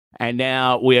And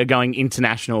now we are going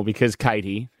international because,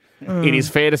 Katie, it is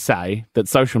fair to say that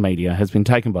social media has been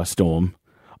taken by storm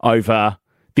over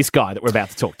this guy that we're about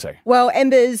to talk to. Well,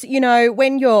 Embers, you know,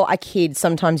 when you're a kid,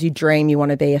 sometimes you dream you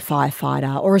want to be a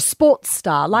firefighter or a sports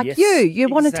star like Yes, you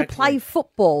wanted to exactly. play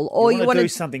football or you want to do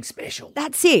something special.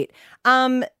 That's it.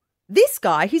 This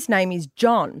guy, his name is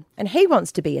John, and he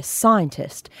wants to be a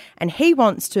scientist, and he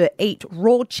wants to eat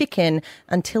raw chicken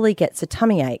until he gets a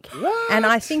tummy ache. What? And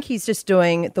I think he's just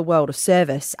doing the world a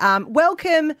service.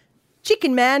 Welcome,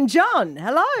 Chicken Man John.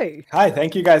 Hello. Hi,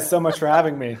 thank you guys so much for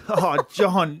having me. Oh,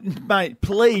 John, mate,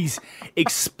 please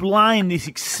explain this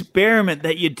experiment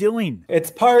that you're doing.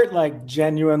 It's part like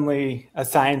genuinely a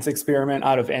science experiment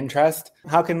out of interest.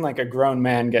 How can like a grown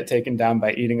man get taken down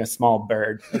by eating a small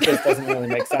bird? It just doesn't really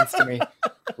make sense to me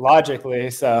logically.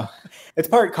 So it's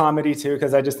part comedy too,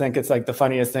 because I just think it's like the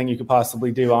funniest thing you could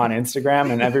possibly do on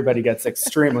Instagram, and everybody gets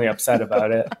extremely upset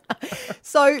about it.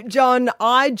 So, John,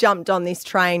 I jumped on this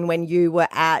train when you were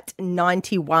at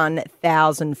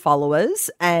 91,000 followers,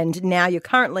 and now you're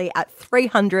currently at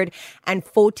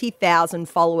 340,000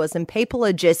 followers, and people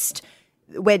are just...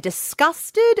 We're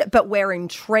disgusted, but we're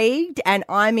intrigued, and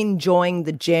I'm enjoying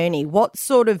the journey. What's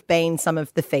sort of been some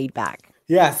of the feedback?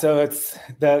 Yeah, so it's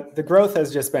the growth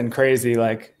has just been crazy.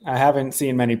 Like I haven't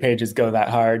seen many pages go that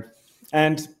hard.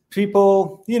 And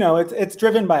people, you know, it's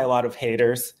driven by a lot of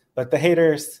haters, but the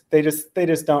haters, they just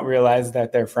don't realize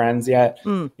that they're friends yet.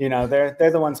 You know, they're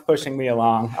the ones pushing me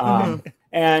along.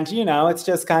 And, you know, it's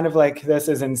just kind of like, this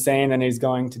is insane and he's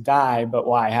going to die, but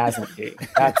why hasn't he?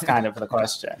 That's kind of the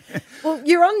question. Well,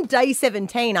 you're on day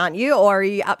 17, aren't you? Or are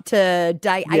you up to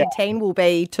day 18 will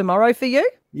be tomorrow for you?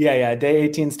 Yeah. Day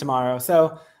 18's tomorrow.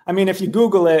 So, I mean, if you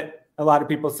Google it, a lot of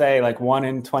people say like 1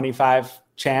 in 25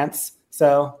 chance.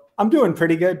 So I'm doing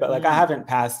pretty good, but like I haven't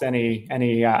passed any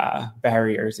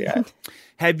barriers yet.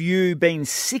 Have you been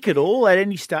sick at all at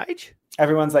any stage?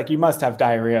 Everyone's like, you must have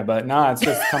diarrhea, but no, it's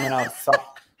just coming out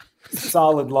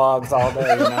solid logs all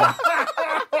day, you know?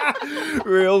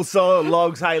 Real solid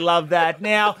logs. Hey, love that.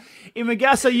 Now, in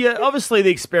regards, so obviously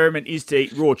the experiment is to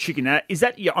eat raw chicken. Is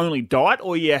that your only diet,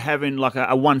 or you're having like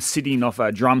a one sitting off a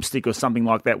drumstick or something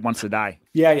like that once a day?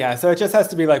 Yeah. So it just has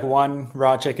to be like one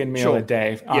raw chicken meal a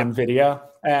day on video.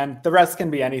 And the rest can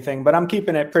be anything, but I'm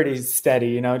keeping it pretty steady,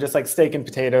 you know, just like steak and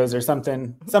potatoes or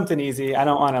something easy. I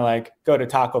don't want to like go to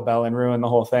Taco Bell and ruin the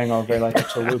whole thing over like a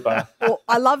chalupa. Well,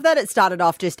 I love that it started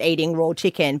off just eating raw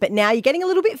chicken, but now you're getting a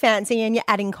little bit fancy and you're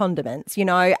adding condiments, you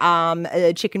know,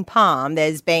 chicken parm,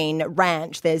 there's been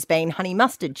ranch, there's been honey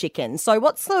mustard chicken. So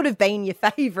what's sort of been your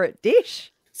favourite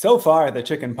dish? So far, the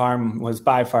chicken parm was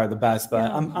by far the best,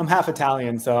 but I'm half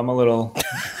Italian, so I'm a little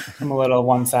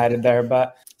one-sided there.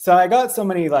 But so I got so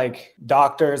many like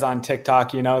doctors on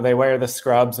TikTok, you know, they wear the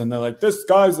scrubs and they're like, this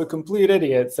guy's a complete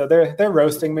idiot. So they're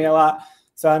roasting me a lot.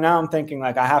 So now I'm thinking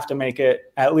like I have to make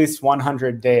it at least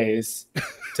 100 days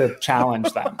to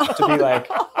challenge them to be like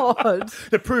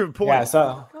To prove a point. Yeah,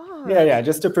 so yeah,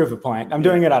 just to prove a point. I'm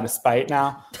doing it out of spite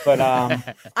now, but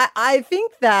I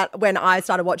think that when I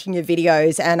started watching your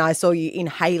videos and I saw you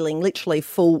inhaling literally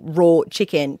full raw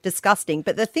chicken, disgusting.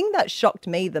 But the thing that shocked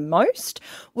me the most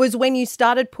was when you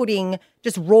started putting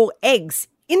just raw eggs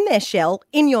in their shell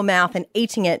in your mouth and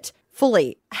eating it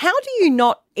fully. How do you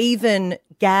not even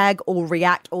gag or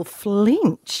react or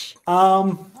flinch?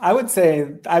 I would say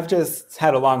I've just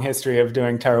had a long history of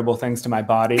doing terrible things to my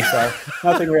body, so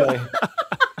nothing really.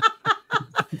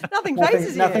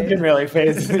 Nothing can really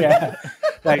faze. Yeah,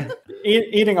 like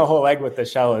eating a whole egg with the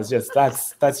shell is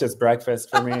that's just breakfast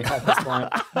for me at this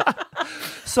point.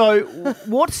 So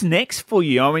what's next for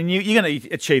you? I mean, you're going to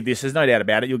achieve this. There's no doubt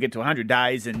about it. You'll get to 100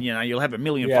 days and, you know, you'll have 1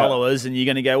 million followers and you're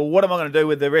going to go, well, what am I going to do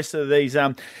with the rest of these,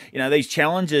 these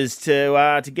challenges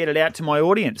to get it out to my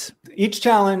audience? Each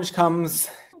challenge comes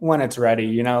when it's ready,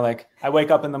 you know, like I wake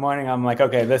up in the morning, I'm like,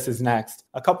 okay, this is next.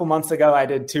 A couple months ago, I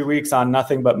did 2 weeks on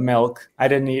nothing but milk. I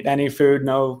didn't eat any food,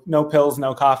 no pills,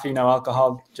 no coffee, no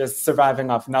alcohol, just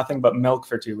surviving off nothing but milk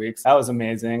for 2 weeks. That was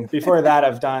amazing. Before that,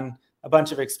 I've done a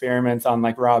bunch of experiments on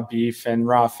like raw beef and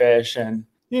raw fish. And,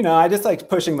 you know, I just like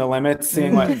pushing the limits,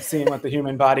 seeing what the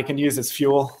human body can use as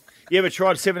fuel. You ever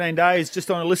tried 17 days just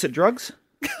on illicit drugs?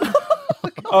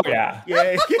 Oh yeah.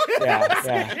 Yeah.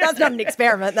 That's not an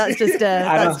experiment. That's just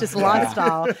a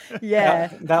lifestyle. Yeah.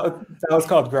 That was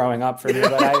called growing up for me,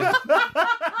 but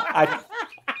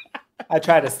I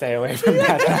try to stay away from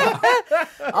that.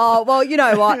 Oh, well, you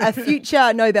know what? A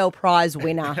future Nobel Prize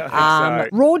winner.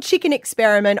 Raw Chicken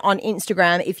Experiment on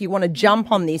Instagram. If you want to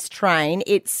jump on this train,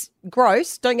 it's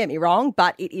gross, don't get me wrong,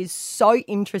 but it is so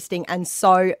interesting and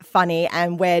so funny,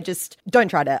 and don't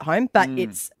try it at home, but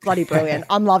it's bloody brilliant.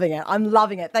 I'm loving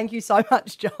it. Thank you so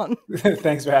much, John.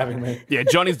 Thanks for having me. Yeah,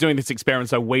 Johnny's doing this experiment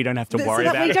so we don't have to worry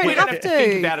about it. We don't have to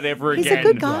think about it ever He's again. a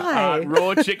good guy.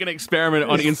 Raw Chicken Experiment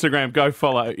on Instagram. Go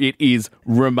follow. It is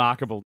remarkable.